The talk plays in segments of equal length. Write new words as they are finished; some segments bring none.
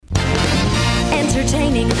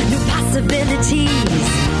entertaining, new possibilities.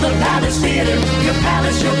 The Palace Theater, your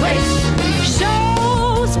palace, your place.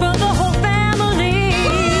 Shows for the whole family.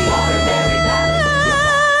 Waterbury Palace.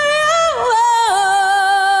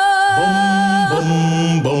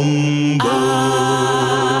 Boom, boom, boom.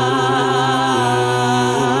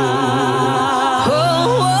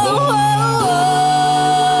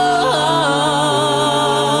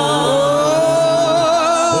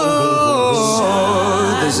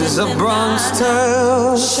 This is a Bronx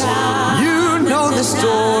tale. You know the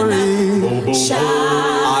story.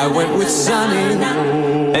 I went with Sonny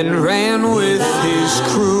and ran with his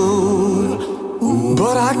crew,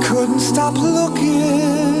 but I couldn't stop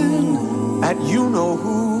looking at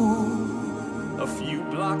you-know-who. A few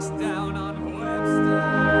blocks down on Webster.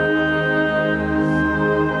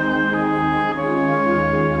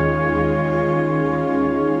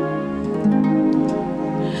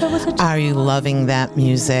 Are you loving that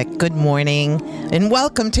music? Good morning and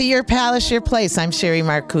welcome to Your Palace, Your Place. I'm Sherry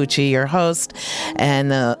Marcucci, your host,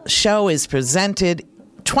 and the show is presented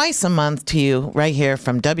twice a month to you right here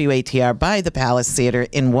from WATR by the Palace Theater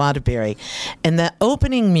in Waterbury. And the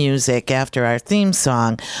opening music after our theme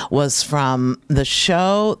song was from the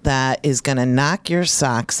show that is going to knock your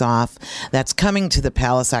socks off. That's coming to the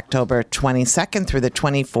Palace October 22nd through the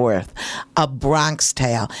 24th, A Bronx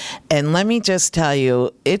Tale. And let me just tell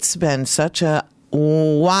you, it's been such a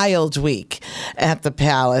wild week at the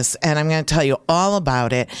Palace, and I'm going to tell you all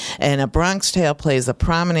about it. And A Bronx Tale plays a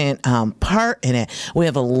prominent part in it. We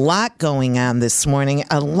have a lot going on this morning,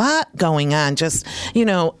 a lot going on. Just, you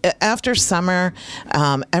know, after summer,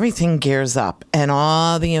 everything gears up and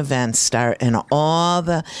all the events start and all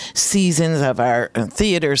the seasons of our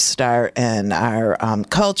theaters start and our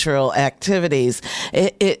cultural activities.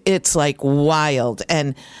 It's like wild.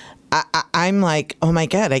 And I'm like, oh my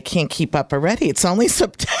God, I can't keep up already. It's only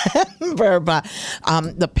September, but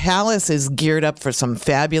the Palace is geared up for some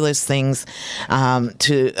fabulous things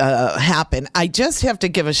to happen. I just have to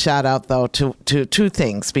give a shout out, though, to two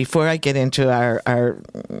things before I get into our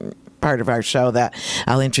part of our show that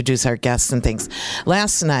I'll introduce our guests and things.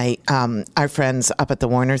 Last night, our friends up at the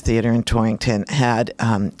Warner Theater in Torrington had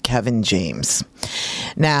Kevin James.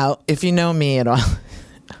 Now, if you know me at all,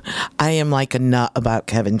 I am like a nut about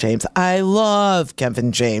Kevin James. I love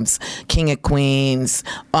Kevin James, King of Queens,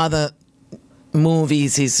 all the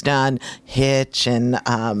movies he's done, Hitch, and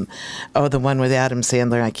the one with Adam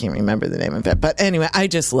Sandler. I can't remember the name of it, but anyway, I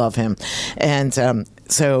just love him. And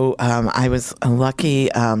so I was lucky.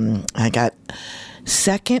 I got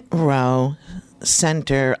second row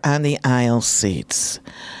center on the aisle seats.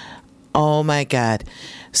 Oh my God.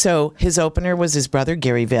 So his opener was his brother,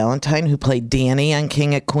 Gary Valentine, who played Danny on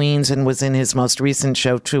King of Queens and was in his most recent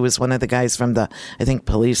show, too, was one of the guys from the, I think,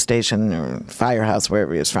 police station or firehouse,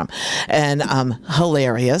 wherever he was from. And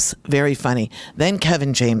hilarious, very funny. Then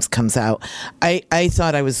Kevin James comes out. I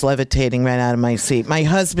thought I was levitating right out of my seat. My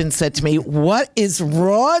husband said to me, "What is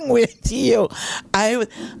wrong with you?"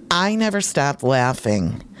 I never stopped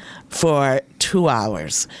laughing for 2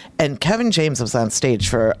 hours. And Kevin James was on stage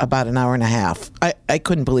for about an hour and a half. I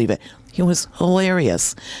couldn't believe it. He was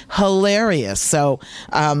hilarious. So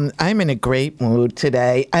I'm in a great mood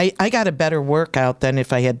today. I got a better workout than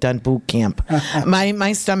if I had done boot camp.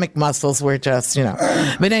 My stomach muscles were just,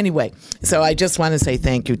 But anyway, so I just want to say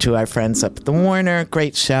thank you to our friends up at the Warner.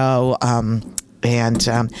 Great show. And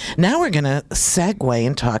now we're going to segue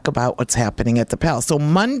and talk about what's happening at the Palace. So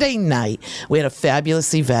Monday night, we had a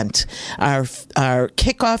fabulous event, our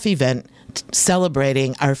kickoff event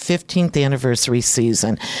celebrating our 15th anniversary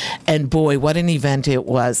season. And boy, what an event it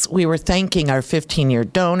was. We were thanking our 15-year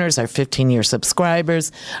donors, our 15-year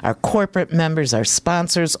subscribers, our corporate members, our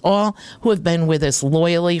sponsors, all who have been with us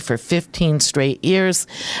loyally for 15 straight years.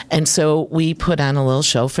 And so we put on a little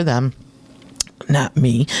show for them. Not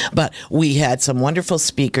me, but we had some wonderful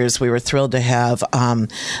speakers. We were thrilled to have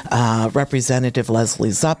Representative Leslie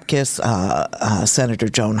Zupkis, Senator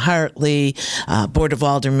Joan Hartley, Board of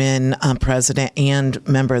Aldermen President and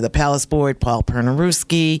member of the Palace Board, Paul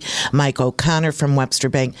Pernaruski, Mike O'Connor from Webster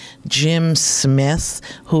Bank, Jim Smith,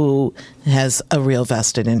 who has a real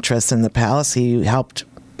vested interest in the Palace. He helped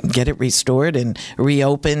get it restored and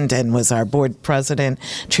reopened and was our board president,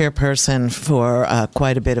 chairperson for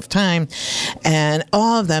quite a bit of time. And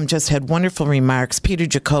all of them just had wonderful remarks. Peter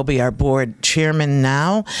Jacoby, our board chairman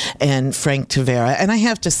now, and Frank Tavera. And I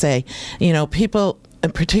have to say, people,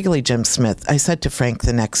 particularly Jim Smith, I said to Frank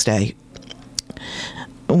the next day,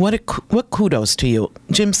 what kudos to you.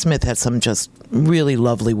 Jim Smith had some just really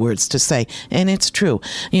lovely words to say. And it's true.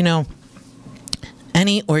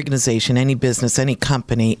 any organization, any business, any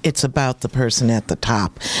company, it's about the person at the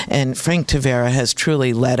top. And Frank Tavera has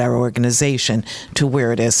truly led our organization to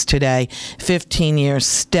where it is today. 15 years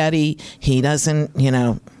steady. He doesn't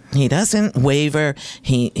waver.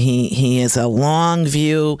 He has a long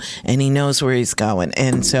view, and he knows where he's going.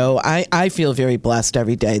 And so I feel very blessed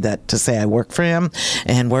every day to say I work for him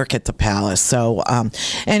and work at the Palace. So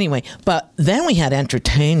anyway, but then we had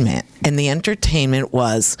entertainment, and the entertainment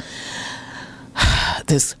was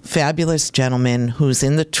this fabulous gentleman who's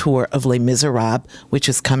in the tour of Les Miserables, which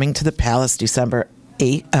is coming to the Palace December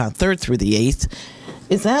 3rd through the 8th.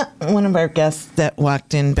 Is that one of our guests that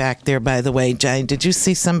walked in back there, by the way? Jai, did you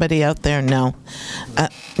see somebody out there? No?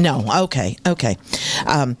 No. Okay.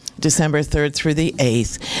 December 3rd through the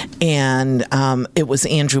 8th. And it was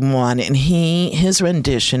Andrew Maughan. And his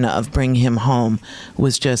rendition of Bring Him Home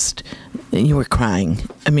was just, you were crying.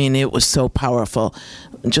 I mean, it was so powerful.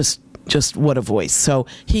 Just what a voice. So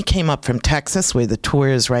he came up from Texas, where the tour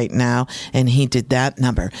is right now, and he did that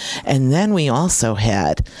number. And then we also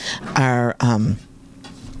had our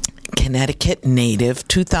Connecticut native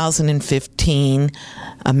 2015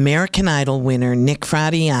 American Idol winner Nick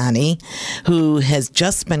Fradiani, who has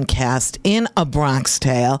just been cast in A Bronx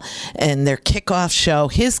Tale, and their kickoff show,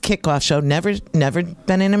 his kickoff show, never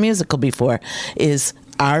been in a musical before, is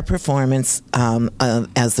our performance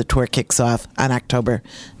as the tour kicks off on October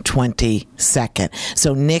 22nd.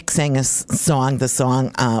 So Nick sang one of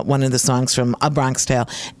the songs from A Bronx Tale,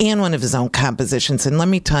 and one of his own compositions. And let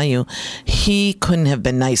me tell you, he couldn't have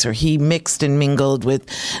been nicer. He mixed and mingled with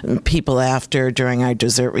people during our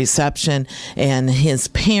dessert reception, and his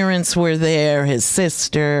parents were there, his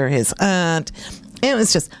sister, his aunt. It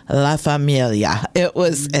was just La Familia. It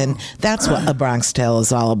was, and that's what A Bronx Tale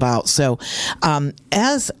is all about. So,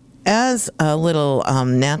 as a little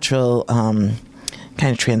natural kind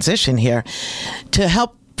of transition here, to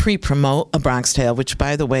help pre-promote A Bronx Tale, which,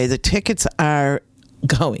 by the way, the tickets are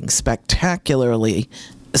going spectacularly.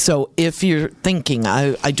 So if you're thinking,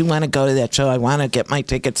 I do want to go to that show, I want to get my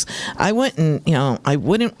tickets, I wouldn't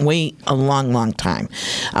wait a long time.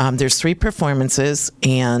 There's 3 performances,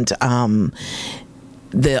 and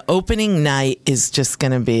the opening night is just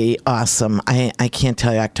going to be awesome. I can't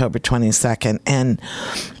tell you, October 22nd. And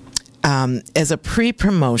as a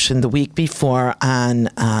pre-promotion, the week before, on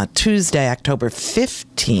Tuesday, October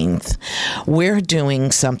 15th, we're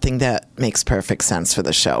doing something that makes perfect sense for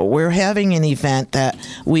the show. We're having an event that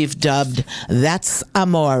we've dubbed That's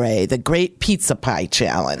Amore, the Great Pizza Pie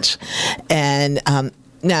Challenge. And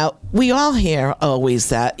now, we all hear always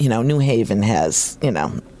that, New Haven has,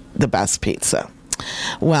 the best pizza.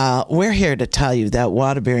 Well, we're here to tell you that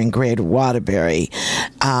Waterbury and Greater Waterbury,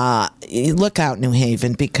 look out, New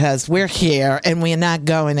Haven, because we're here and we're not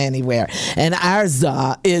going anywhere. And ours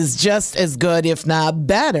is just as good, if not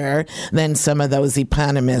better, than some of those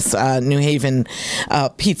eponymous New Haven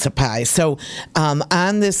pizza pies. So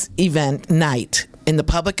on this event night, and the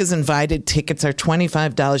public is invited. Tickets are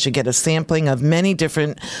 $25. You get a sampling of many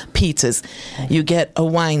different pizzas. You get a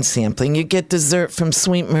wine sampling. You get dessert from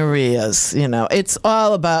Sweet Maria's. It's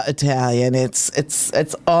all about Italian.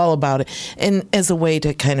 It's all about it. And as a way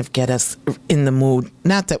to kind of get us in the mood,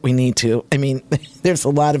 not that we need to. I mean, there's a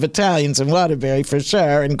lot of Italians in Waterbury for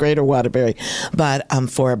sure, in Greater Waterbury, but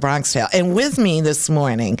for A Bronx Tale. And with me this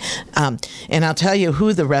morning, and I'll tell you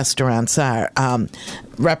who the restaurants are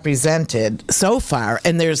represented so far,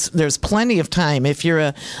 and there's plenty of time if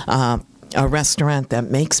you're a restaurant that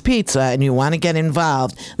makes pizza and you want to get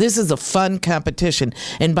involved. This is a fun competition.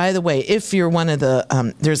 And by the way, if you're one of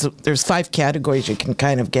the there's 5 categories you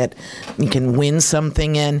can win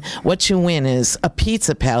something in. What you win is a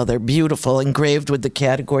pizza pal. They're beautiful, engraved with the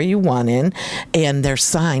category you want in, and they're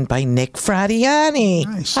signed by Nick Fradiani.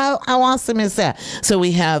 Nice. How awesome is that? So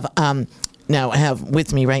we have Now, I have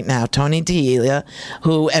with me right now Tony D'Elia,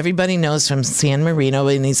 who everybody knows from San Marino,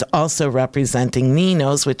 and he's also representing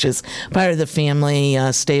Nino's, which is part of the family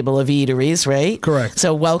stable of eateries, right? Correct.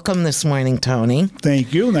 So welcome this morning, Tony.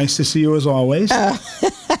 Thank you. Nice to see you as always.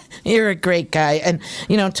 You're a great guy. And,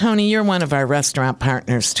 Tony, you're one of our restaurant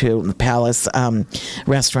partners, too, the Palace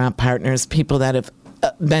restaurant partners, people that have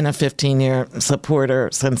been a 15-year supporter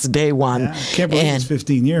since day one. Yeah, can't believe it's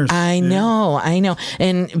 15 years. I know.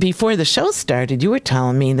 And before the show started, you were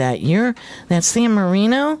telling me that that San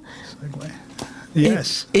Marino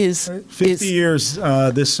Yes. is 50 years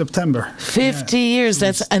this September. 50 years.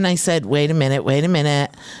 And I said, wait a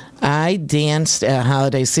minute. I danced at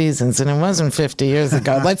holiday seasons, and it wasn't 50 years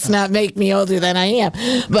ago. Let's not make me older than I am.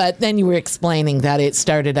 But then you were explaining that it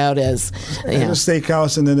started out as a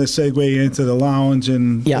steakhouse, and then it segued into the lounge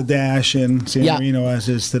and the Dash and San Marino as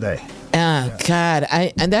is today. God,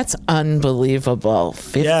 and that's unbelievable.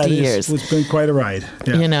 50 years. It's been quite a ride.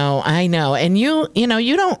 Yeah. You know, I know. And you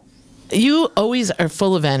always are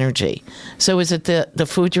full of energy. So is it the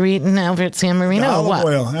food you're eating over at San Marino or what?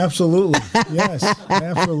 Olive oil, absolutely. Yes,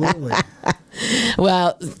 absolutely.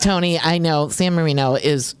 Well, Tony, I know San Marino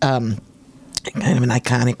is kind of an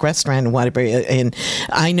iconic restaurant in Waterbury. And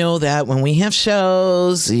I know that when we have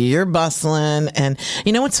shows, you're bustling. And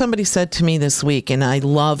you know what somebody said to me this week, and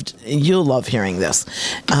you'll love hearing this.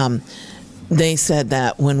 They said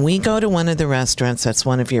that when we go to one of the restaurants that's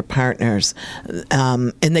one of your partners,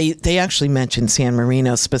 and they actually mentioned San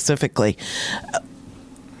Marino specifically,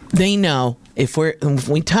 they know if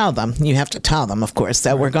we tell them, you have to tell them, of course,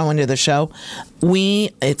 that we're going to the show,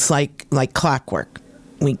 it's like clockwork.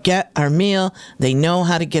 We get our meal. They know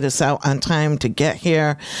how to get us out on time to get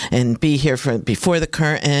here and be here before the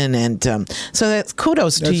curtain. And so that's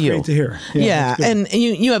kudos to you. That's great to hear. Yeah, and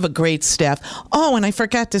you have a great staff. Oh, and I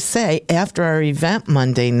forgot to say, after our event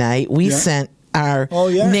Monday night, we sent our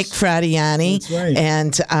Nick Fradiani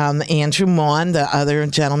and Andrew Maughan, the other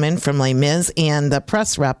gentleman from Les Mis, and the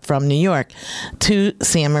press rep from New York to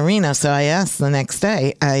San Marino. So I asked the next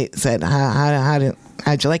day, I said,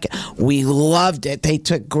 how'd you like it? We loved it. They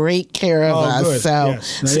took great care of us. Good.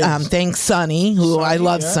 So thanks, Sonny, I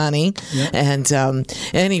love Sonny. Yeah. And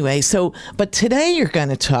anyway, but today you're going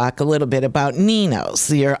to talk a little bit about Nino's,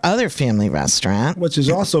 your other family restaurant. Which has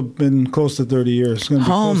also been close to 30 years.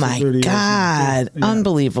 Oh, my God. Yeah.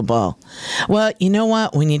 Unbelievable. Well, you know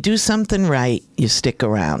what? When you do something right, you stick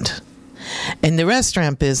around. And the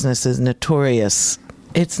restaurant business is notorious.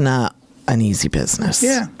 It's not an easy business.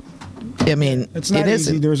 Yeah. I mean, it's not it easy.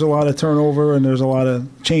 isn't. There's a lot of turnover and there's a lot of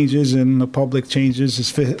changes, and the public changes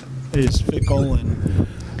is fickle. And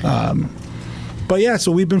but yeah,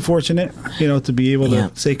 so we've been fortunate, to be able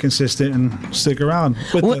to stay consistent and stick around.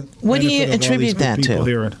 What do you attribute that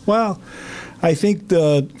to? Well, I think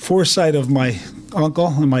the foresight of my uncle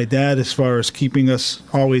and my dad, as far as keeping us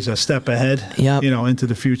always a step ahead, into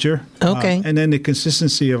the future. Okay. And then the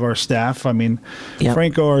consistency of our staff. I mean,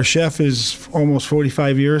 Franco, our chef, is almost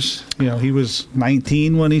 45 years. He was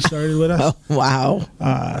 19 when he started with us. Oh,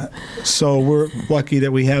 wow. So we're lucky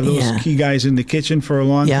that we have those key guys in the kitchen for a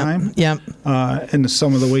long time. Yep. And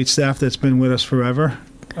some of the wait staff that's been with us forever.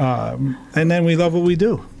 And then we love what we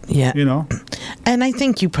do. Yeah. And I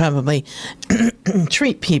think you probably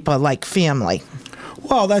treat people like family.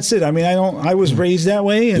 Well, that's it. I mean, I was raised that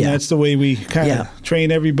way, and that's the way we kind of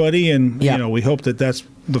train everybody, and we hope that that's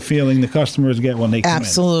the feeling the customers get when they come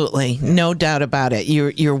Absolutely. No doubt about it.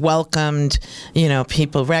 You're welcomed.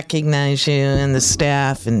 People recognize you and the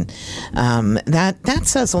staff, and that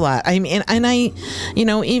says a lot. I mean, and I,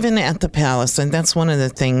 even at the Palace, and that's one of the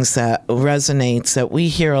things that resonates that we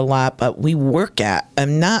hear a lot, but we work at.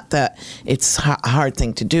 And not that it's a hard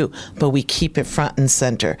thing to do, but we keep it front and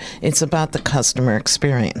center. It's about the customer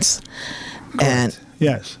experience. Correct. And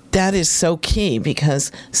yes, that is so key,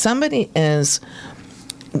 because somebody is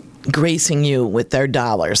gracing you with their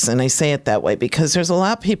dollars, and I say it that way because there's a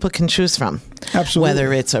lot people can choose from. Absolutely.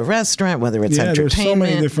 Whether it's a restaurant, whether it's entertainment. There's so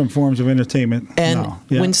many different forms of entertainment. And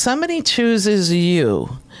when somebody chooses you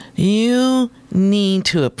need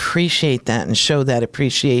to appreciate that and show that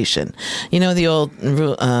appreciation. The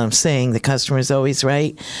old saying, the customer is always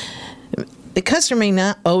right. The customer may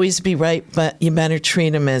not always be right, but you better treat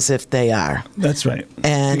them as if they are. That's right.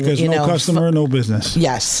 And because no customer, no business.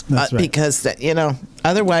 Yes, that's right. Because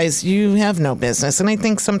otherwise you have no business. And I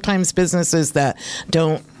think sometimes businesses that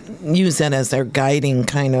don't use that as their guiding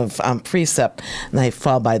kind of precept, they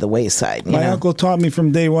fall by the wayside. My uncle taught me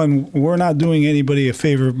from day one: we're not doing anybody a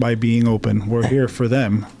favor by being open. We're here for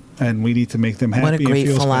them, and we need to make them happy. What a great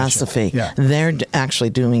and feel philosophy! Yeah. They're actually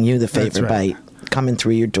doing you the favor by coming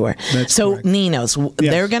through your door. That's so correct. Nino's,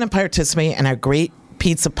 they're going to participate in our great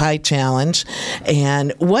pizza pie challenge.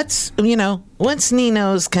 And what's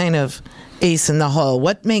Nino's kind of ace in the hole?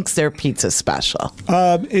 What makes their pizza special?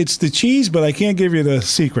 It's the cheese, but I can't give you the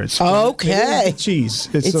secrets. Okay. It's the cheese.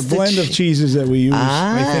 It's a blend of cheeses that we use.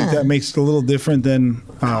 I think that makes it a little different than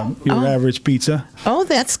your average pizza. Oh,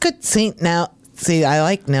 that's good. See, I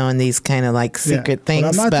like knowing these kind of like secret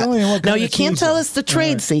things. But I'm not telling you what kind you of can't cheese tell though. us the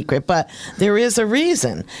trade secret, but there is a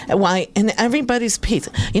reason why. And everybody's pizza,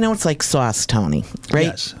 it's like sauce, Tony, right?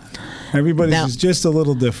 Yes. Everybody's is just a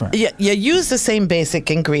little different. Yeah, you use the same basic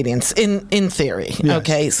ingredients in theory. Yes.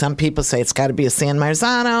 Okay, some people say it's got to be a San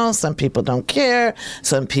Marzano. Some people don't care.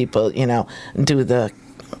 Some people, do the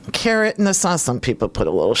carrot in the sauce. Some people put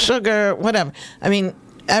a little sugar, whatever. I mean,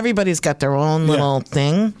 everybody's got their own little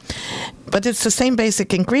thing, but it's the same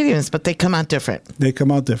basic ingredients, but they come out different. They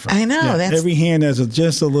come out different. I know. Yeah. Every hand has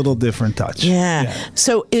just a little different touch. Yeah.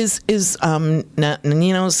 So is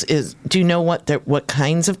Nino's, do you know what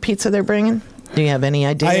kinds of pizza they're bringing? Do you have any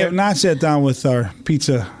idea? I have not sat down with our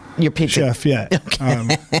your pizza chef yet.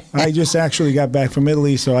 Okay. I just actually got back from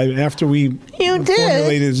Italy, so after we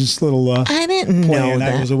formulated this little I didn't plan, know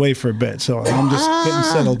that. I was away for a bit, so I'm just getting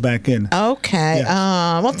settled back in. Okay.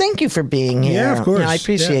 Yes. Well, thank you for being here. Yeah, of course. I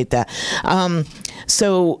appreciate that.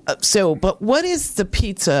 But what is the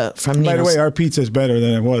pizza from Nino's? By the way, our pizza is better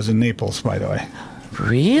than it was in Naples, by the way.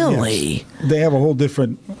 Really? Yes. They have a whole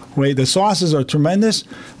different way. The sauces are tremendous,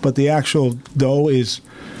 but the actual dough is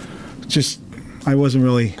just, I wasn't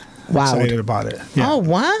really excited about it. Yeah. Oh,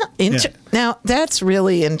 wow. Now, that's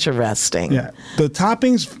really interesting. Yeah. The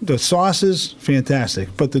toppings, the sauces,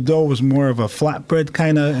 fantastic, but the dough was more of a flatbread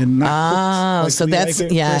kind of and not cooked, so that's,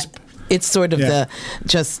 crisp. It's sort of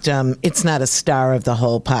it's not a star of the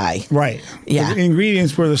whole pie. Right. Yeah. The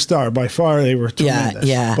ingredients were the star. By far, they were tremendous.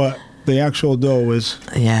 Yeah. But the actual dough was,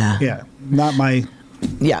 not my...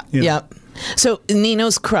 Yeah, Yep. So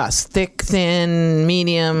Nino's crust, thick, thin,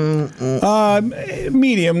 medium?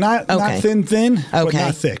 Medium, not thin, but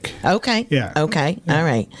not thick. Okay. Yeah. Okay. Yeah. All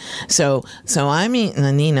right. So I'm eating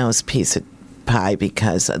the Nino's piece of pie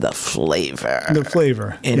because of the flavor. The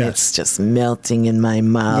flavor. And it's just melting in my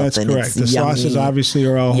mouth. That's and correct. It's the yummy. sauces obviously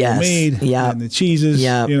are all homemade. Yep. And the cheeses,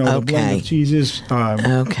 the blend of cheeses.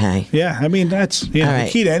 Okay. Yeah, I mean, that's the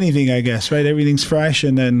key to anything, I guess, right? Everything's fresh,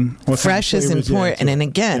 and then fresh is important. And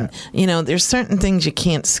again, there's certain things you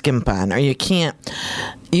can't skimp on, or you can't,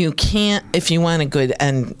 if you want a good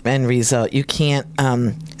end result, you can't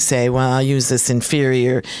say, well, I'll use this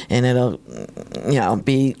inferior and it'll,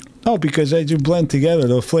 be... Oh, because they do blend together.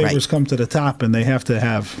 The flavors come to the top, and they have to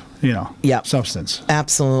have, substance.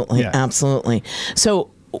 Absolutely, absolutely.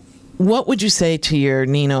 So, what would you say to your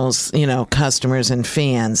Nino's, customers and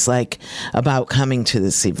fans, like, about coming to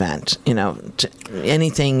this event?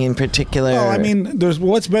 Anything in particular? Well, I mean,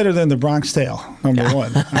 what's better than the Bronx Tale, number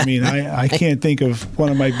one. I mean, I can't think of one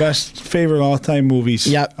of my favorite all-time movies.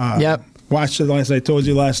 Yep. Watched it, as I told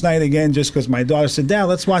you last night, again, just because my daughter said, Dad,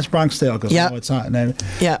 let's watch Bronx Tale because I know it's on. And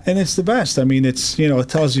it's the best. I mean, it's, it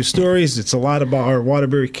tells you stories. It's a lot about our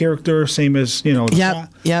Waterbury character, same as, Yep.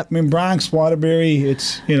 I mean, Bronx, Waterbury,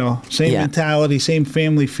 it's, same mentality, same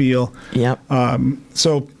family feel. Yep.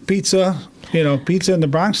 So pizza in the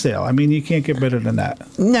Bronx Tale. I mean, you can't get better than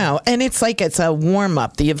that. No, and it's like it's a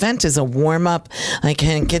warm-up. The event is a warm-up. I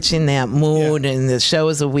can get you in that mood, and the show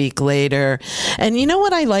is a week later. And you know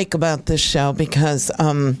what I like about this show? Because...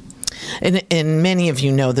 And many of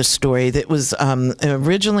you know the story that was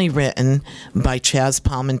originally written by Chaz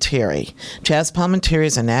Palminteri. Chaz Palminteri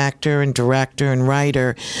is an actor and director and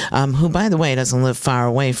writer who, by the way, doesn't live far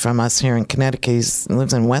away from us here in Connecticut. He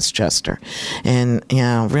lives in Westchester. And,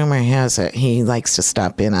 rumor has it he likes to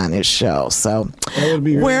stop in on his show. So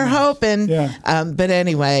we're hoping. Yeah. But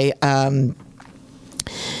anyway...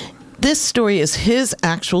 this story is his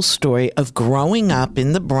actual story of growing up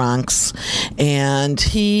in the Bronx, and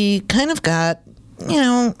he kind of got,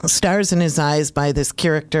 stars in his eyes by this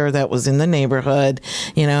character that was in the neighborhood.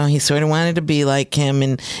 He sort of wanted to be like him,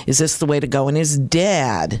 and is this the way to go? And his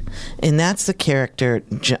dad, and that's the character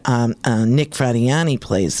Nick Fradiani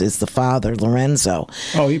plays, is the father, Lorenzo.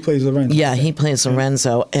 Oh, he plays Lorenzo. Yeah, he plays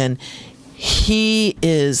Lorenzo, and he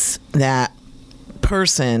is that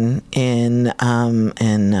person in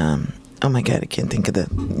oh my God, I can't think of the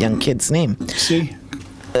young kid's name. See?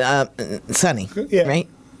 Sonny, right?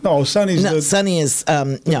 No, Sonny's Sonny is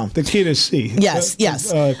no. The kid is C. Yes.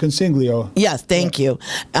 Consiglio. Yes, thank you.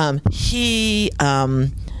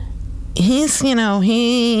 He's,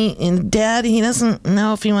 and Dad, he doesn't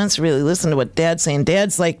know if he wants to really listen to what Dad's saying.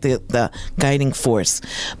 Dad's like the guiding force.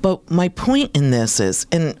 But my point in this is,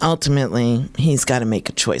 and ultimately, he's got to make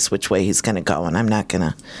a choice which way he's going to go. And I'm not going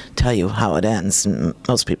to tell you how it ends.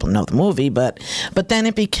 Most people know the movie. But then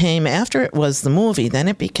it became, after it was the movie, then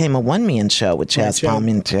it became a one-man show with Chaz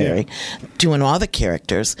Palminteri, doing all the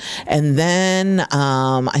characters. And then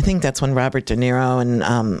I think that's when Robert De Niro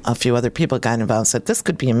and a few other people got involved and said, this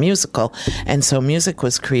could be a musical. And so music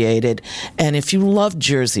was created. And if you loved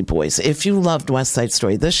Jersey Boys, if you loved West Side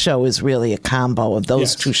Story, this show is really a combo of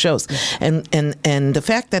those two shows. And the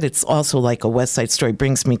fact that it's also like a West Side Story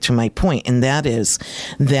brings me to my point, and that is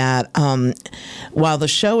that while the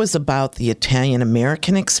show is about the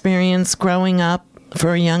Italian-American experience growing up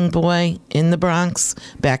for a young boy in the Bronx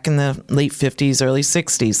back in the late 50s, early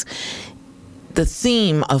 60s, the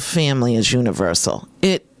theme of family is universal.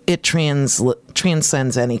 it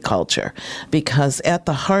transcends any culture, because at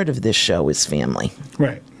the heart of this show is family.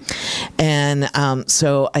 Right. And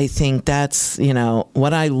so I think that's,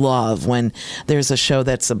 what I love when there's a show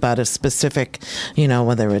that's about a specific,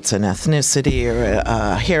 whether it's an ethnicity or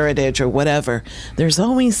a heritage or whatever, there's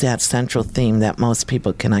always that central theme that most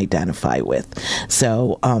people can identify with.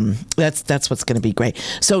 So that's what's going to be great.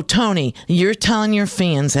 So, Tony, you're telling your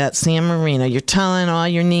fans at San Marino, you're telling all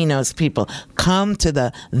your Ninos people, come to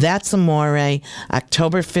the That's Amore,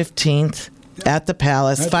 October 15th. At the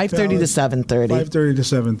Palace, 5:30 to 7:30. 5:30 to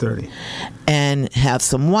 7:30. And have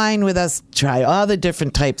some wine with us, try all the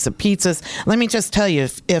different types of pizzas. Let me just tell you,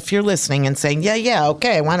 if you're listening and saying, yeah,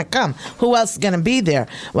 okay, I want to come, who else is going to be there?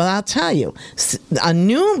 Well, I'll tell you, a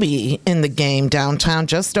newbie in the game downtown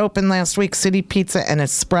just opened last week, City Pizza and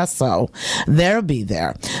Espresso. They'll be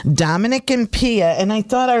there. Dominic and Pia, and I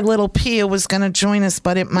thought our little Pia was going to join us,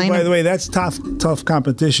 but it might By the way, that's tough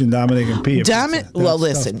competition, Dominic and Pia. Well,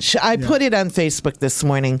 listen, I put it on Facebook this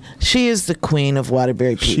morning. She is the queen of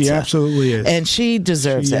Waterbury Pizza. She absolutely is. And she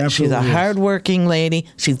deserves it. She's a hardworking lady.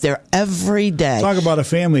 She's there every day. Talk about a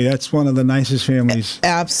family. That's one of the nicest families.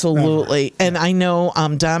 Absolutely. Ever. And I know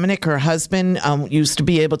Dominic, her husband, used to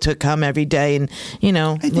be able to come every day. And,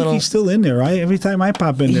 I think he's still in there, right? Every time I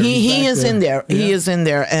pop in there. He is in there. Yeah. He is in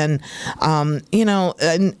there. And,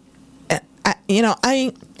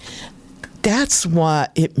 that's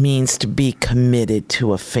what it means to be committed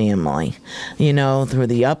to a family, through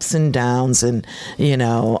the ups and downs and,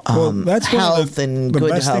 that's health and good health.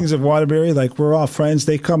 The best things of Waterbury, like we're all friends.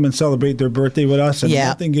 They come and celebrate their birthday with us. And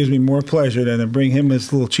nothing gives me more pleasure than to bring him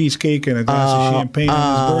his little cheesecake and a glass of champagne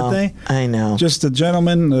on his birthday. I know. Just a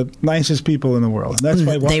gentleman, the nicest people in the world. That's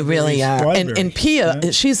why they really are. And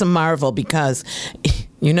Pia, she's a marvel because...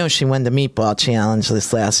 she won the meatball challenge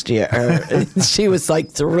this last year. She was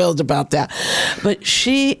thrilled about that. But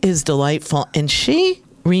she is delightful, and she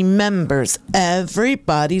remembers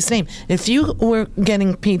everybody's name. If you were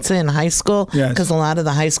getting pizza in high school, because a lot of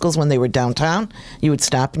the high schools, when they were downtown, you would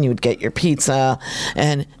stop and you would get your pizza.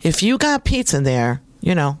 And if you got pizza there,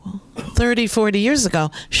 30, 40 years ago,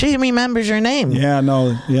 she remembers your name. Yeah,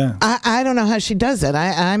 no, yeah. I don't know how she does it.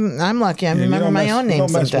 I'm lucky. I remember my own name.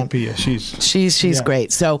 Don't mess with Pia. She's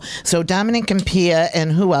great. So Dominic and Pia,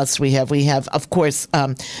 and who else we have? We have, of course,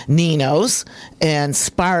 Nino's and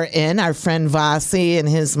Spartan, our friend Vasi and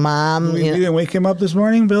his mom. We didn't wake him up this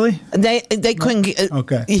morning, Billy? They couldn't.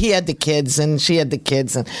 Okay. He had the kids and she had the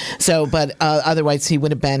kids, and so. But otherwise, he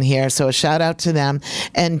would have been here. So a shout out to them.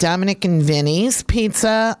 And Dominic and Vinny's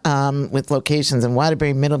Pizza. With locations in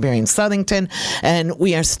Waterbury, Middlebury, and Southington. And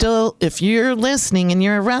we are still, if you're listening and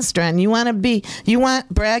you're a restaurant, you want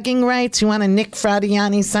bragging rights, you want a Nick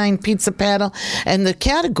Fradiani signed pizza paddle, and the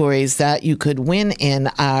categories that you could win in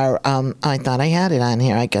are, I thought I had it on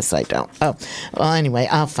here. I guess I don't. Oh, well, anyway,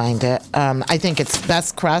 I'll find it. I think it's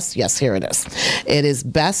best crust. Yes, here it is. It is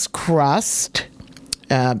best crust.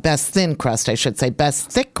 Best thin crust, I should say,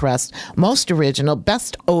 best thick crust, most original,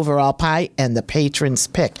 best overall pie, and the patron's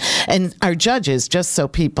pick. And our judges, just so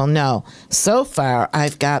people know, so far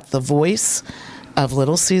I've got the voice of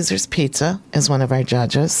Little Caesars Pizza as one of our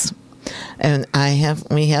judges. And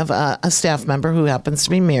we have a staff member who happens to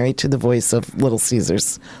be married to the voice of Little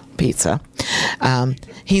Caesars Pizza.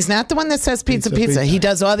 He's not the one that says pizza. He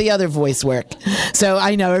does all the other voice work. So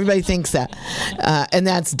I know everybody thinks that. And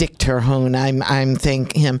that's Dick Terhune. I'm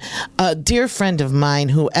thanking him. A dear friend of mine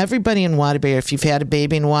who everybody in Waterbury, if you've had a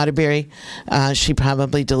baby in Waterbury, she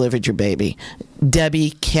probably delivered your baby. Debbie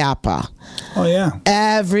Kappa. Oh, yeah.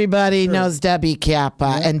 Everybody knows Debbie Kappa.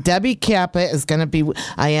 Yeah. And Debbie Kappa is going to be,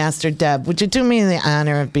 I asked her, Deb, would you do me the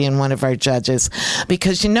honor of being one of our judges?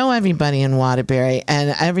 Because you know everybody in Waterbury.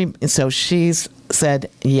 And so she's said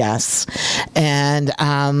yes. And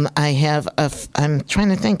I'm trying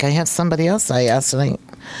to think. I have somebody else I asked.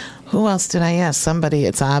 Who else did I ask? Somebody,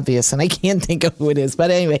 it's obvious, and I can't think of who it is. But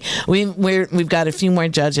anyway, we've got a few more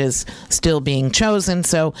judges still being chosen.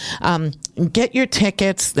 So get your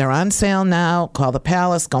tickets. They're on sale now. Call the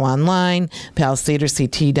Palace. Go online,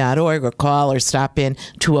 palacetheaterct.org, or call or stop in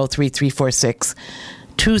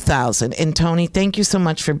 203-346-2000. And Tony, thank you so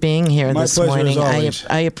much for being here this morning.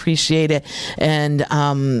 I appreciate it. And,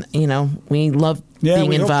 we love being involved with you. Yeah,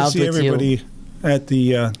 we hope to see everybody at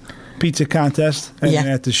the pizza contest and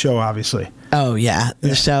at the show, obviously. Oh, yeah.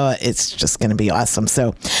 The show, it's just going to be awesome.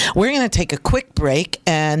 So we're going to take a quick break,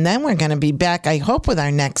 and then we're going to be back, I hope, with our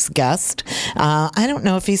next guest. I don't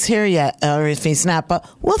know if he's here yet or if he's not, but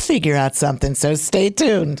we'll figure out something, so stay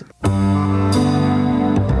tuned.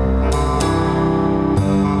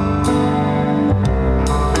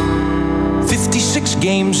 56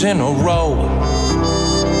 games in a row.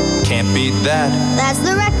 beat that. That's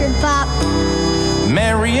the record, Pop.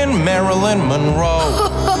 Marion Marilyn Monroe.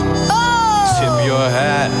 Tip your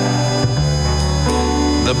hat.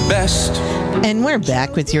 The best. And we're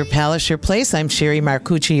back with Your Palace, Your Place. I'm Sherry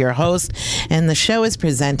Marcucci, your host, and the show is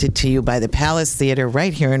presented to you by the Palace Theater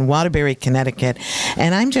right here in Waterbury, Connecticut.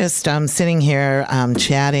 And I'm just sitting here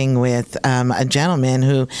chatting with a gentleman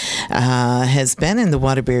who has been in the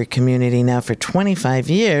Waterbury community now for 25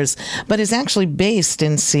 years, but is actually based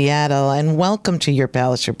in Seattle. And welcome to Your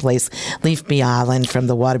Palace, Your Place, Leif Bjaaland from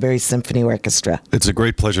the Waterbury Symphony Orchestra. It's a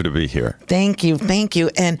great pleasure to be here. Thank you. Thank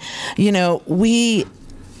you. And, you know,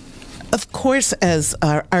 of course, as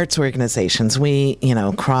our arts organizations, we,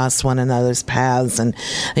 cross one another's paths and,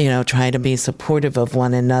 try to be supportive of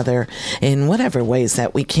one another in whatever ways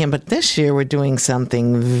that we can. But this year we're doing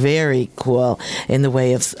something very cool in the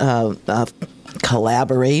way of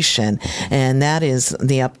collaboration, and that is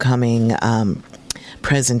the upcoming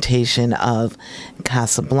presentation of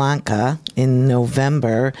Casablanca in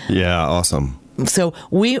November. Yeah, awesome. So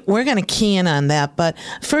we're going to key in on that. But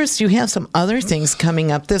first, you have some other things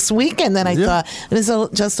coming up this weekend that I thought it was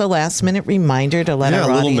just a last-minute reminder to let our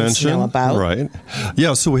audience know about. Right.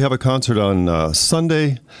 Yeah, so we have a concert on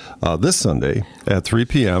Sunday, this Sunday at 3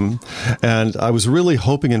 p.m. And I was really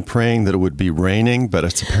hoping and praying that it would be raining, but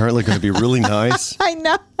it's apparently going to be really nice. I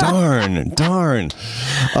know. Darn.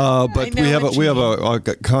 But we have a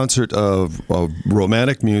concert of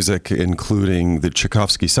romantic music, including the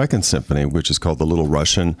Tchaikovsky Second Symphony, which is called The Little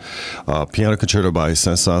Russian, piano concerto by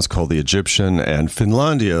Saint-Saëns called The Egyptian, and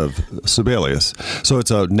Finlandia of Sibelius. So it's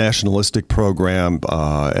a nationalistic program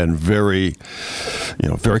and very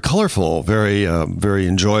colorful, very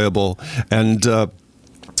enjoyable, and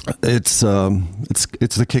it's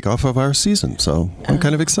the kickoff of our season, so I'm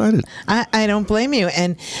kind of excited. I don't blame you,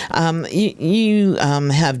 and you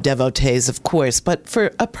have devotees, of course, but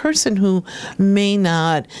for a person who may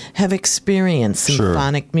not have experienced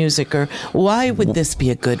symphonic music, or why would this be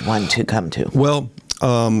a good one to come to? Well,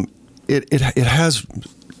 it has.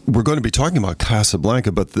 We're going to be talking about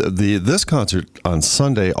Casablanca, but this concert on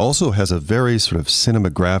Sunday also has a very sort of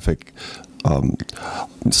cinematographic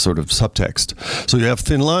sort of subtext. So you have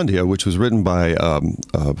Finlandia, which was written by a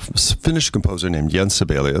Finnish composer named Jens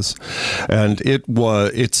Sibelius, and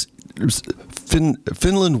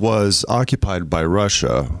Finland was occupied by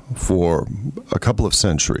Russia for a couple of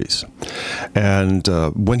centuries, and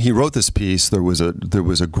when he wrote this piece, there was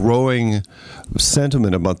a growing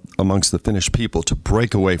sentiment amongst the Finnish people to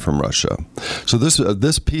break away from Russia. So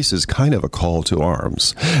this piece is kind of a call to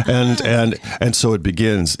arms, and so it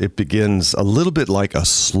begins a little bit like a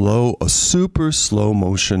super slow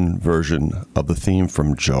motion version of the theme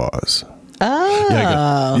from Jaws.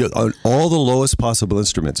 Oh. Yeah, on all the lowest possible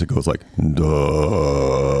instruments, it goes like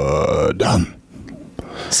dum.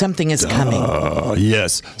 Something is coming.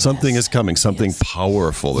 Yes, something is coming. Something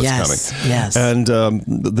powerful is coming. Yes. And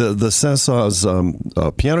the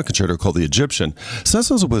Saint-Saëns piano concerto called The Egyptian.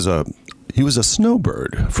 Saint-Saëns was a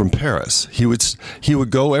snowbird from Paris. He would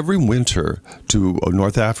go every winter to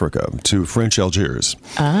North Africa, to French Algiers.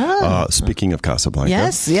 Speaking of Casablanca.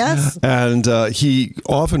 Yes. And he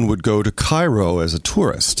often would go to Cairo as a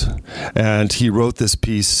tourist. And he wrote this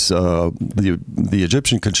piece, the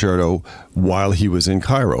Egyptian concerto, while he was in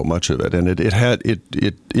Cairo, much of it. And it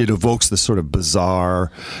evokes this sort of bizarre,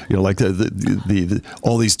 like the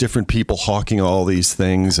all these different people hawking all these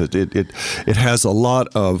things. It has a lot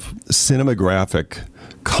of cinematographic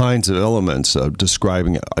kinds of elements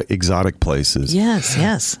describing exotic places.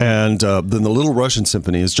 Yes. And then the Little Russian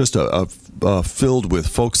Symphony is just filled with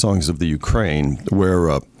folk songs of the Ukraine,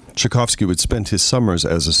 where Tchaikovsky would spend his summers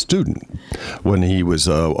as a student when he was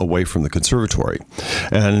away from the conservatory.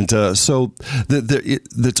 And so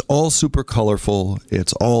it's all super colorful.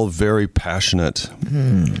 It's all very passionate.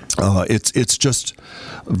 It's just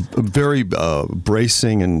very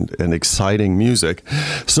bracing and exciting music.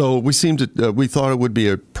 So we thought it would be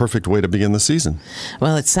a perfect way to begin the season.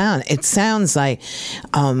 Well, it sounds like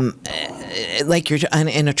you're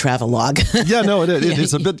in a travelogue. Yeah, no, it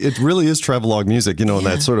is a bit. It really is travelogue music, in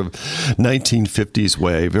that sort of 1950s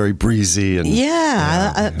way, very breezy and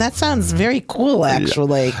that sounds very cool,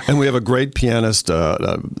 actually. Yeah. And we have a great pianist.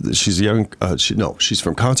 She's young. She's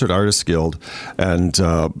from Concert Artists Guild, and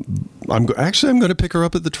I'm going to pick her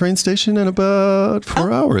up at the train station in about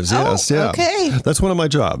 4 hours. Yes, yeah. Okay. That's one of my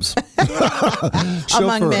jobs.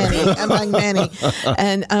 among many.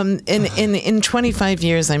 And in 25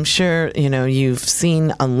 years, I'm sure you've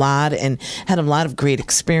seen a lot and had a lot of great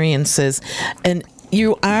experiences. And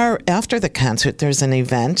you are, after the concert, there's an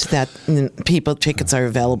event that tickets are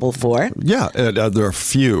available for. Yeah, there are a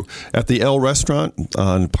few. At the El Restaurant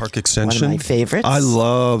on Park Extension. One of my favorites. I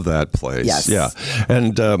love that place. Yes. Yeah.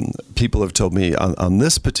 And people have told me on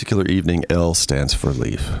this particular evening, L stands for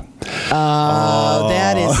leaf. Oh,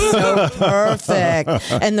 that is so perfect.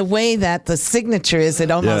 And the way that the signature is,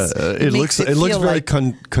 it almost it makes looks very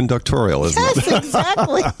like conductorial, isn't it? Yes,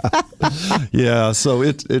 exactly. Yeah, so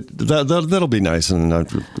that'll be nice and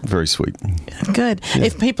very sweet. Good. Yeah.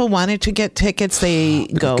 If people wanted to get tickets, they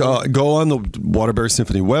go on the Waterbury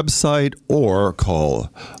Symphony website or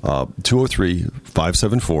call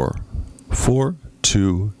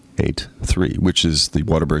 203-574-4283, which is the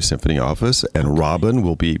Waterbury Symphony office, and Robin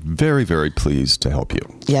will be very, very pleased to help you.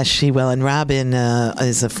 Yes, she will. And Robin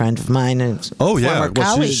is a friend of mine. Former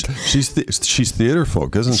colleague. She's theater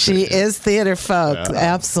folk, isn't she? She is theater folk. Yeah.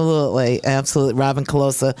 Absolutely. Robin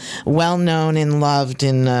Colosa, well known and loved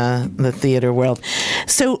in the theater world.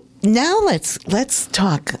 So now let's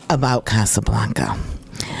talk about Casablanca.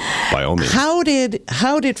 By all means. How did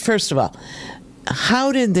first of all,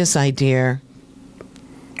 how did this idea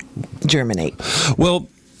germinate? Well,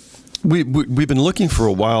 we've been looking for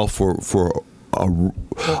a while for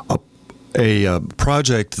a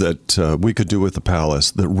project that we could do with the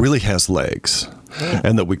Palace that really has legs.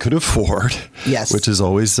 And that we could afford, yes, which is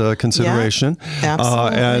always a consideration. Yeah,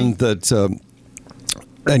 absolutely.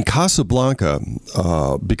 And Casablanca,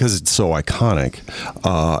 because it's so iconic,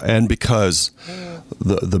 and because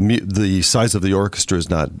the size of the orchestra is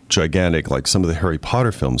not gigantic like some of the Harry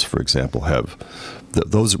Potter films, for example, have.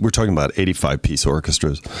 Those we're talking about 85-piece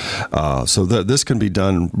orchestras, so this can be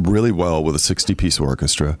done really well with a 60-piece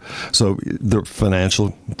orchestra. So the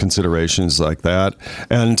financial considerations like that,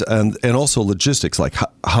 and also logistics, like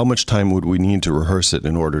how much time would we need to rehearse it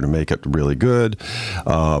in order to make it really good,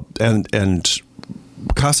 and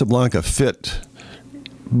Casablanca fit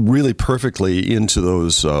really perfectly into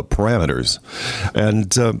those parameters,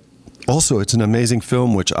 and. Also, it's an amazing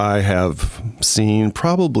film, which I have seen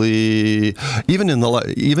probably even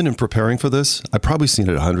in preparing for this. I've probably seen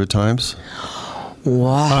it 100 times.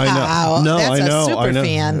 Wow! I know. No, that's I know. a super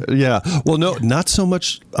fan. Yeah. Well, no, not so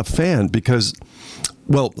much a fan because.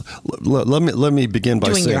 Well, let me begin by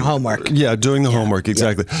doing saying, your homework. Yeah, doing the homework,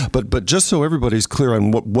 exactly. Yeah. But just so everybody's clear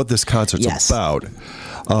on what this concert's about.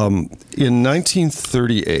 In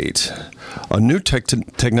 1938, a new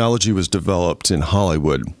technology was developed in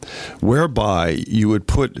Hollywood whereby you would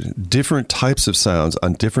put different types of sounds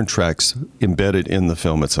on different tracks embedded in the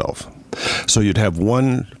film itself. So you'd have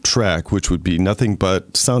one track which would be nothing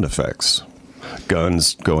but sound effects,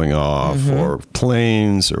 guns going off or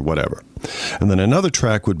planes or whatever. And then another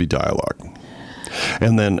track would be dialogue.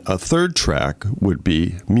 And then a third track would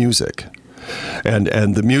be music.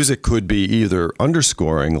 And the music could be either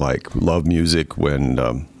underscoring, like love music when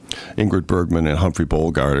Ingrid Bergman and Humphrey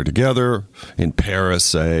Bogart are together in Paris,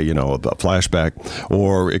 say, a flashback,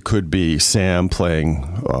 or it could be Sam playing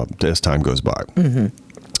as time goes by.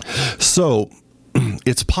 So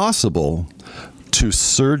it's possible to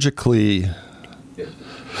surgically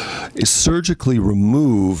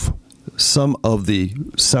remove some of the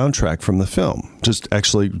soundtrack from the film, just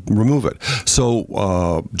actually remove it. So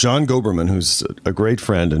John Goberman, who's a great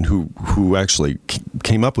friend and who actually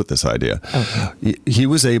came up with this idea, he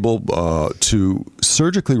was able to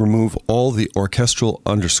surgically remove all the orchestral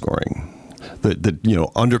underscoring that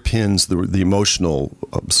underpins the emotional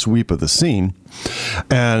sweep of the scene,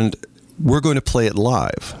 and we're going to play it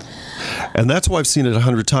live. And that's why I've seen it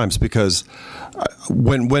 100 times, because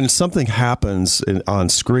when something happens on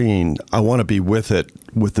screen, I want to be with it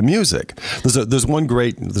with the music. There's one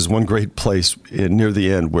great place near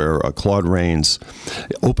the end where Claude Rains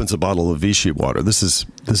opens a bottle of Vichy water. This is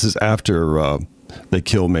after they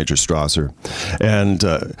kill Major Strasser, and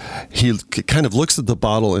he kind of looks at the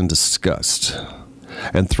bottle in disgust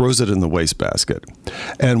and throws it in the wastebasket.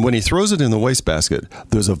 And when he throws it in the wastebasket,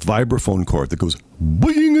 there's a vibraphone chord that goes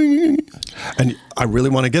bing, and I really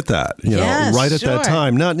want to get that, right at that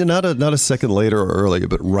time, not a second later or earlier,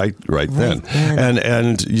 but right then.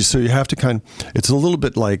 So you have to it's a little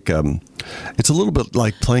bit like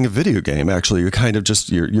playing a video game. Actually, you're kind of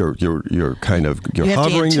just you're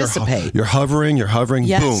hovering, you're hovering,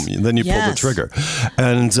 yes. Boom, and then you pull the trigger.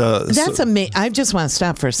 And that's amazing. I just want to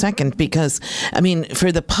stop for a second because,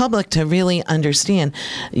 for the public to really understand,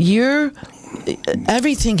 you're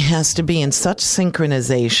everything has to be in such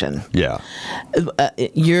synchronization. Yeah.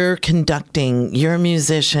 You're conducting, your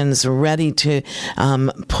musicians ready to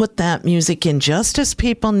put that music in just as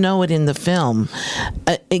people know it in the film,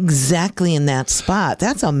 exactly in that spot.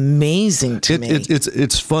 That's amazing to me.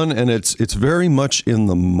 It's fun, and it's very much in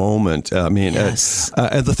the moment. I mean, yes.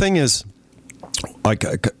 And the thing is,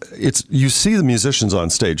 you see the musicians on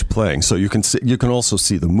stage playing, so you can also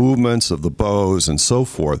see the movements of the bows and so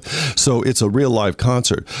forth. So it's a real live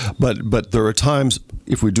concert. But there are times,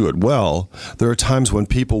 if we do it well, there are times when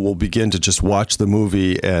people will begin to just watch the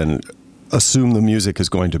movie and assume the music is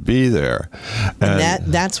going to be there, and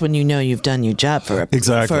that's when you know you've done your job for a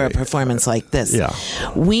performance like this. Yeah,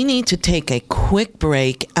 we need to take a quick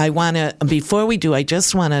break. Before we do, I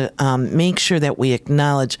just want to make sure that we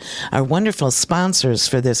acknowledge our wonderful sponsors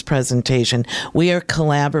for this presentation. We are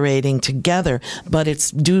collaborating together, but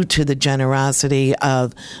it's due to the generosity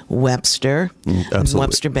of Webster,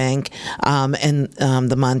 Webster Bank, and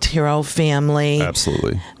the Montero family.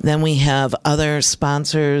 Absolutely. Then we have other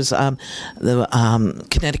sponsors. The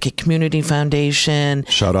Connecticut Community Foundation.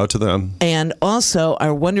 Shout out to them. And also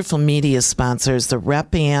our wonderful media sponsors, the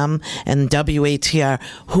Rep-Am and WATR,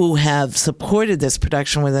 who have supported this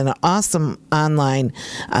production with an awesome online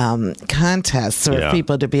contest for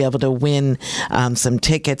people to be able to win some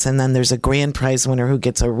tickets. And then there's a grand prize winner who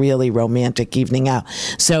gets a really romantic evening out.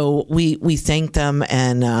 So we thank them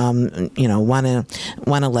and want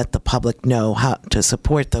to let the public know how to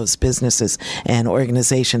support those businesses and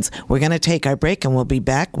organizations. We're going to take our break, and we'll be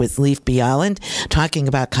back with Leif Bjaaland talking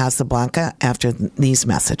about Casablanca after these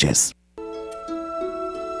messages.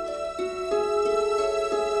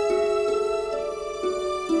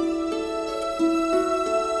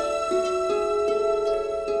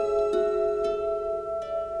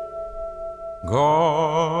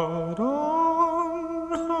 God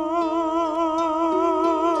on high.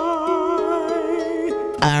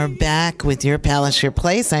 Are back with Your Palace, Your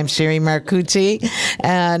Place. I'm Sherry Marcucci,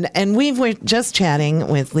 and we were just chatting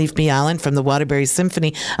with Leif Bjaaland from the Waterbury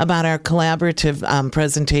Symphony about our collaborative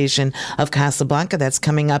presentation of Casablanca that's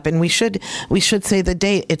coming up, and we should say the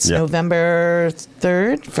date. It's November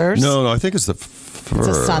 3rd, 1st? No, I think it's the It's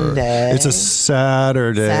a Sunday. It's a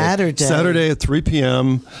Saturday. Saturday at 3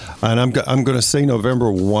 p.m. And I'm going to say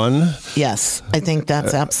November 1. Yes, I think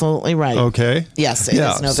that's absolutely right. Okay. Yes, it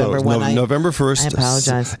is November 1. November 1st. I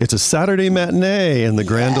apologize. It's a Saturday matinee in the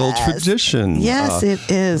grand old tradition. Yes, it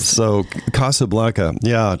is. So Casablanca,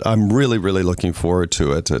 I'm really, really looking forward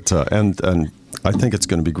to it. And I think it's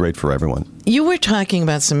going to be great for everyone. You were talking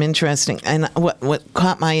about some interesting, and what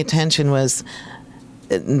caught my attention was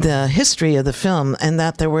the history of the film, and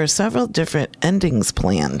that there were several different endings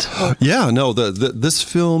planned. Yeah, no, this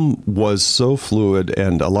film was so fluid,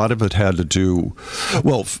 and a lot of it had to do,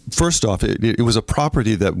 well, first off, it was a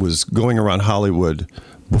property that was going around Hollywood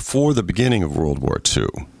before the beginning of World War II.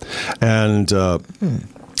 And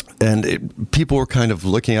people were kind of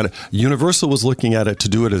looking at it. Universal was looking at it to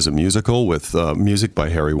do it as a musical with music by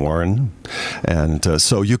Harry Warren. And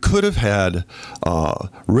so you could have had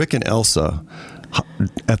Rick and Elsa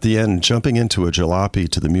at the end jumping into a jalopy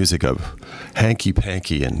to the music of Hanky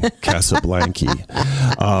Panky and Casablanca.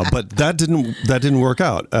 But that didn't work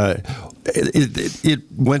out. It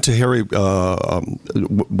went to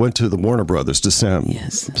went to the Warner Brothers, to Sam.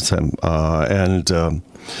 Yes. Sam, and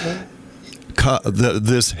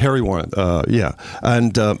this Harry Warren,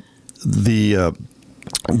 and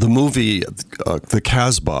the movie, The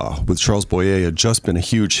Casbah, with Charles Boyer had just been a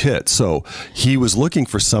huge hit. So he was looking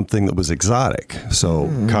for something that was exotic. So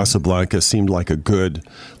Casablanca seemed like a good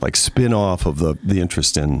spin-off of the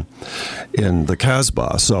interest in The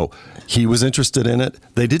Casbah. So he was interested in it.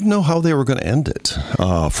 They didn't know how they were going to end it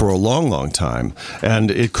for a long, long time.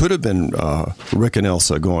 And it could have been Rick and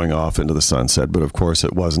Elsa going off into the sunset, but of course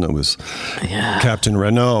it wasn't. It was Captain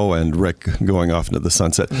Renault and Rick going off into the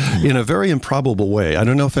sunset in a very improbable way. I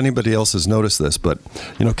don't know if anybody else has noticed this, but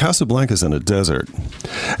Casablanca's in a desert,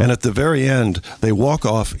 and at the very end they walk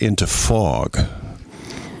off into fog.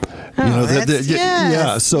 So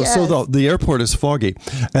the airport is foggy,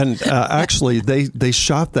 and actually they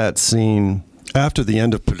shot that scene after the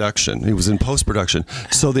end of production. It was in post production.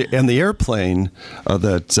 So the airplane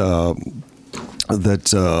that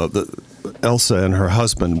Elsa and her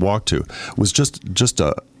husband walked to was just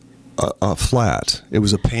a flat. It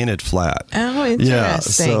was a painted flat. Oh, interesting. Yeah.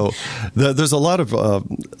 So there's a lot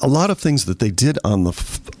of things that they did on the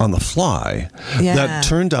fly that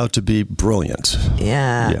turned out to be brilliant.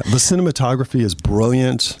 Yeah. The cinematography is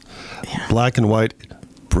brilliant. Yeah. Black and white.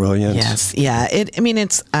 brilliant. Yes, yeah.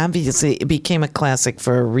 It's obviously it became a classic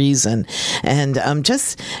for a reason, and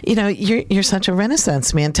you're such a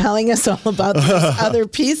Renaissance man, telling us all about these other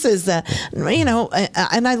pieces that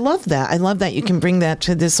and I love that. I love that you can bring that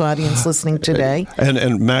to this audience listening today.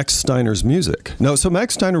 And Max Steiner's music. No, so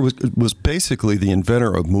Max Steiner was basically the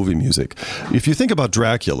inventor of movie music. If you think about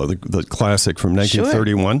Dracula, the classic from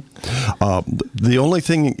 1931, the only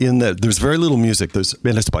thing in that, there's very little music.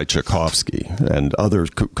 And it's by Tchaikovsky and other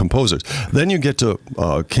composers. Then you get to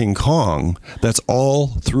King Kong. That's all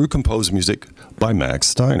through composed music by Max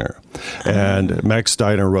Steiner. And Max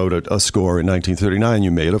Steiner wrote a score in 1939.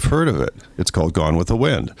 You may have heard of it. It's called Gone with the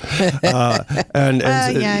Wind. I kind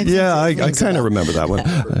of remember that one.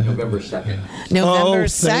 November 2nd. November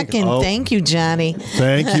 2nd. Thank you, Johnny.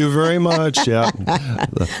 Thank you very much. Yeah.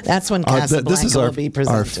 That's when Casablanca will be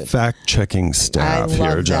presented. Our fact-checking staff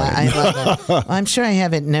here, Johnny. I love that. Well, I'm sure I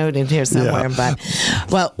have it noted here somewhere. Yeah.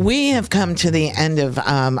 But, we have come to the end of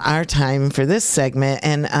our time for this segment,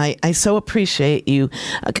 and I so appreciate you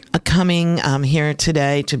coming here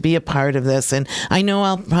today to be a part of this. And I know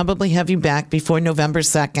I'll probably have you back before November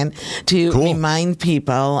 2nd to remind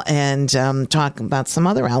people and talk about some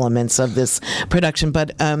other elements of this production.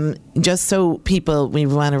 But just so people, we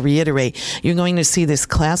want to reiterate, you're going to see this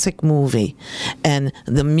classic movie, and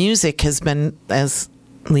the music has been, as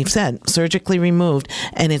Leif said, surgically removed,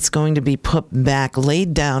 and it's going to be put back,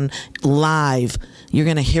 laid down live. You're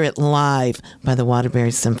going to hear it live by the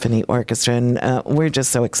Waterbury Symphony Orchestra, and we're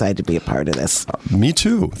just so excited to be a part of this. Me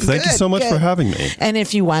too. Thank you so much for having me. And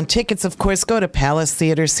if you want tickets, of course, go to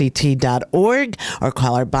palacetheaterct.org or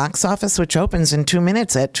call our box office, which opens in 2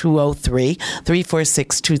 minutes at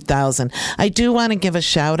 203-346-2000. I do want to give a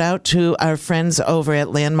shout out to our friends over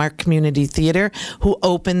at Landmark Community Theater who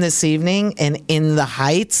opened this evening and In the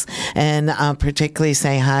Heights, and particularly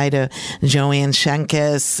say hi to Joanne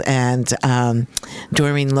Schenkes and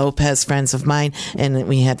Doreen Lopez, friends of mine, and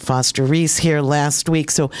we had Foster Reese here last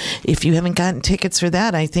week. So if you haven't gotten tickets for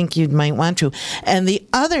that, I think you might want to. And the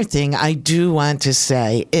other thing I do want to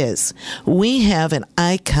say is we have an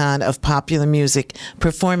icon of popular music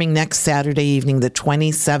performing next Saturday evening, the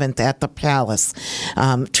 27th at the Palace.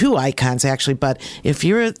 2 icons, actually, but if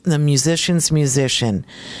you're the musician's musician,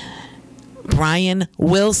 Brian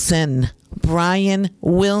Wilson,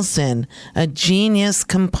 a genius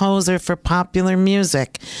composer for popular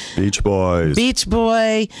music. Beach Boys. Beach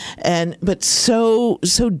Boy, but so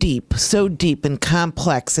deep and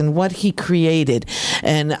complex in what he created.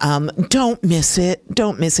 And don't miss it.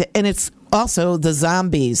 And it's also the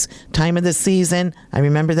Zombies, Time of the Season. I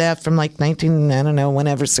remember that from like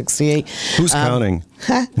 68. Who's counting?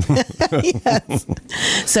 Yes.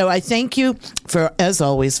 So I thank you as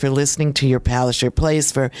always, for listening to Your Palace, Your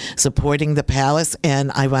Place, for supporting the Palace.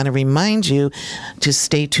 And I want to remind you to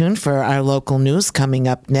stay tuned for our local news coming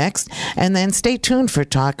up next. And then stay tuned for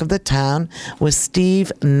Talk of the Town with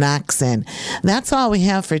Steve Noxon. That's all we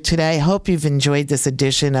have for today. Hope you've enjoyed this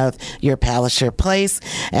edition of Your Palace, Your Place.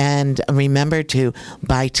 And remember to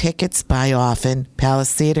buy tickets, buy often,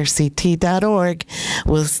 palacetheaterct.org.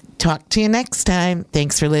 We'll talk to you next time.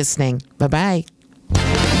 Thanks for listening. Bye-bye.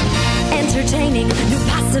 Entertaining new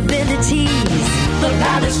possibilities. The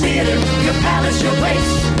Palace Theater, Your Palace, Your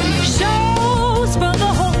Place. Shows for the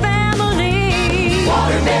whole family.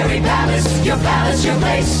 Waterbury Palace, Your Palace, Your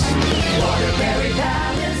Place. Waterbury Palace.